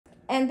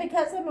And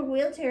because I'm a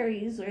wheelchair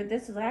user,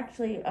 this is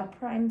actually a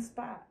prime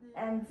spot.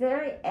 I'm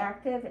very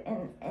active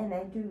and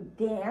I do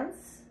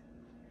dance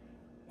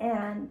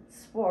and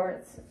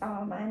sports.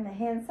 I'm a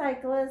hand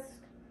cyclist.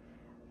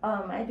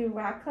 I do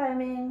rock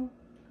climbing.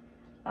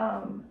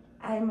 I'm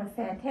a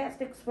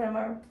fantastic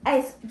swimmer.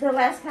 The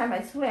last time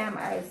I swam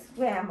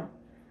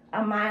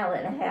 1.5 miles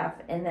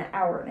in an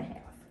hour and a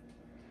half.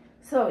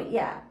 So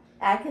yeah,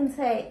 I can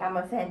say I'm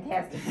a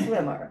fantastic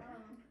swimmer.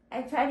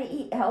 I try to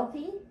eat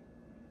healthy.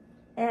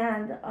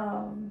 And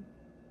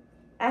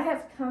I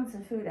have tons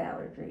of food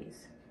allergies,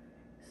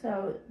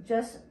 so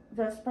just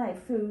my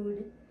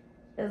food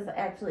is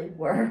actually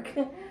work,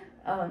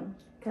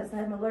 because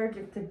I'm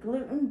allergic to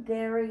gluten,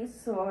 dairy,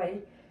 soy,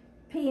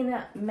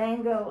 peanut,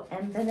 mango,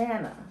 and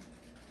banana,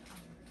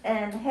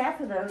 and half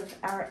of those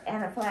are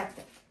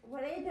anaphylactic.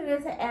 What I do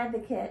as an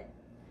advocate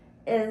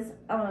is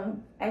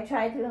I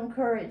try to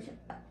encourage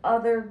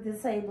other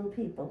disabled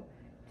people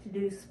to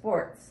do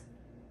sports.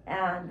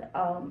 And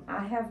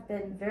I have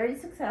been very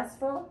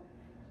successful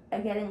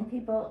at getting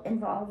people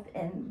involved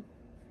in,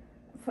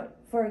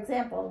 for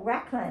example,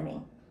 rock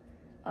climbing.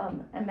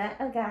 I met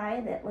a guy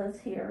that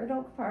lives here at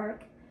Oak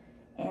Park,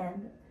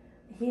 and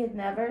he had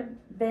never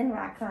been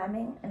rock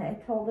climbing, and I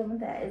told him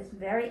that it's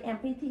very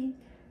amputee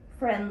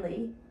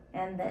friendly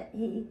and that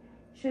he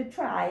should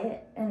try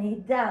it, and he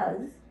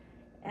does.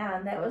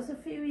 And that was a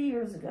few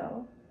years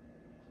ago.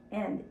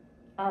 And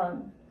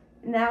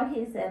now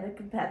he's at a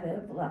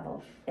competitive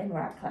level in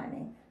rock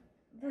climbing.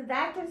 The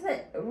doctors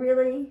that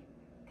really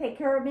take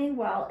care of me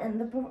well, and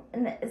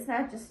it's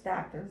not just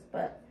doctors,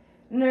 but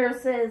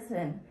nurses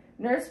and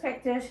nurse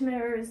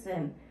practitioners,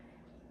 and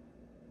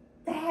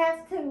they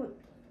have to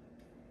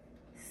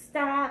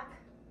stop,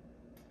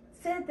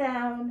 sit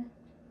down,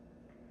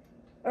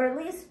 or at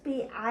least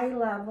be eye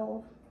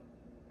level,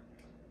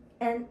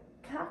 and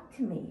talk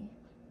to me.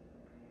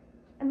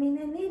 I mean,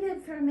 I need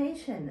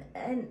information,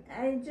 and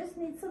I just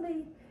need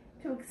somebody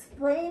to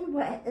explain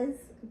what is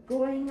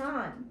going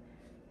on.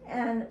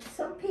 And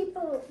some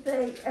people,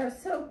 they are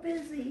so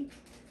busy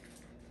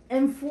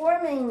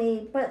informing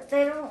me, but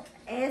they don't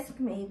ask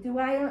me, do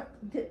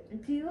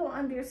you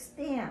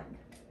understand?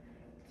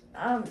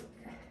 And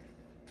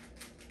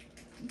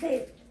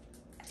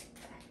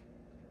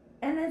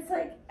it's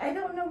like, I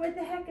don't know what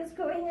the heck is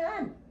going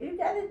on. You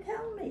gotta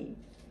tell me.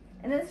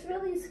 And it's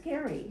really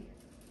scary.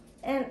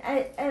 And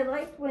I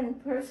like when a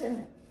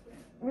person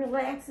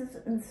relaxes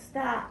and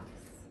stops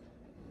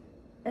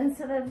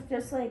instead of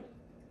just like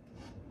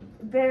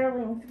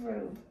barreling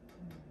through.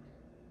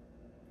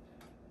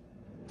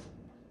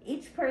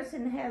 Each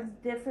person has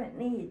different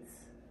needs,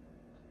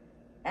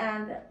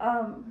 and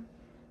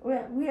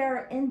we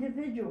are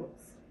individuals.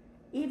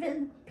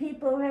 Even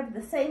people who have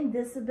the same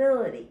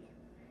disability,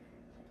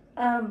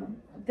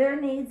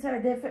 their needs are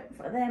different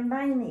than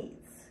my needs.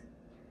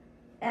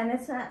 And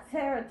it's not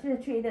fair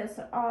to treat us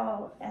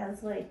all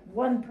as like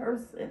one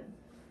person,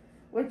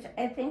 which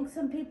I think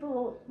some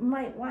people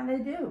might want to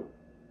do.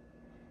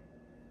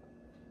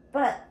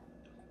 But,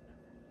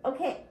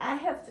 okay, I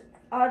have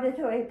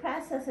auditory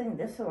processing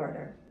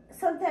disorder.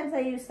 Sometimes I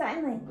use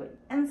sign language.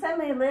 I'm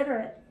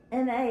semi-literate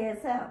in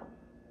ASL.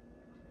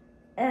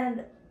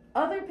 And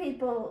other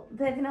people,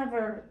 they've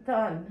never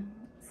done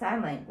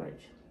sign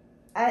language.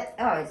 It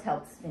always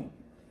helps me.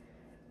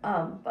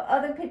 But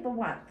other people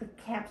want the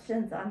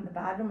captions on the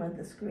bottom of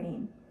the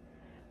screen.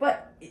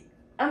 But,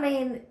 I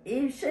mean,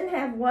 you shouldn't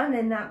have one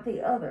and not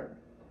the other.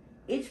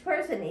 Each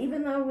person,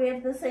 even though we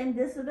have the same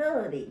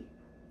disability,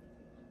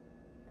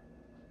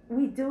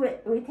 we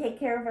take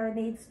care of our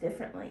needs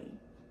differently.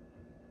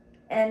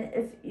 And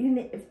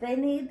if they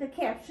need the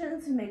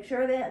captions, make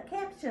sure that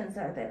captions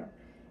are there.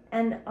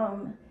 And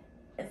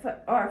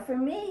for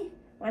me,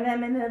 when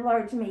I'm in a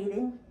large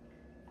meeting,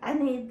 I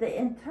need the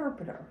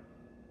interpreter.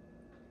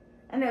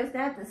 And it's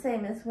not the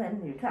same as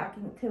when you're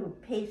talking to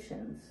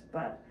patients,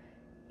 but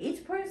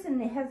each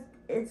person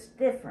it's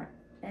different,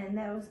 and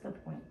that was the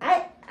point.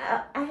 I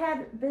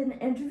had been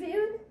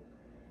interviewed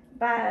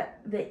by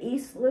the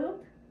East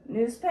Loop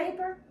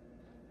newspaper.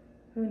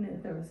 Who knew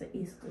there was an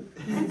East Loop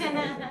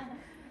newspaper?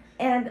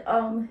 And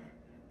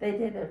they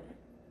did a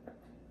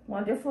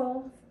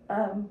wonderful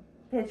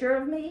picture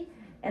of me,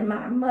 and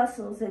my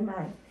muscles in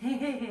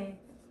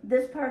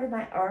this part of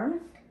my arm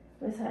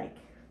was like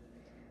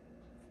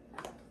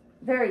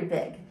very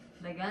big.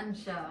 The gun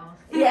show.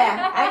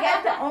 Yeah, I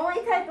got the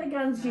only type of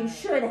guns you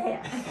should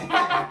have.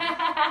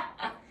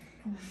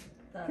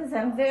 Because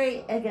I'm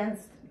very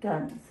against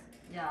guns.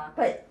 Yeah.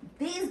 But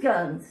these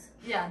guns.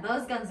 Yeah,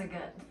 those guns are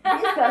good.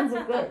 These guns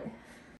are good.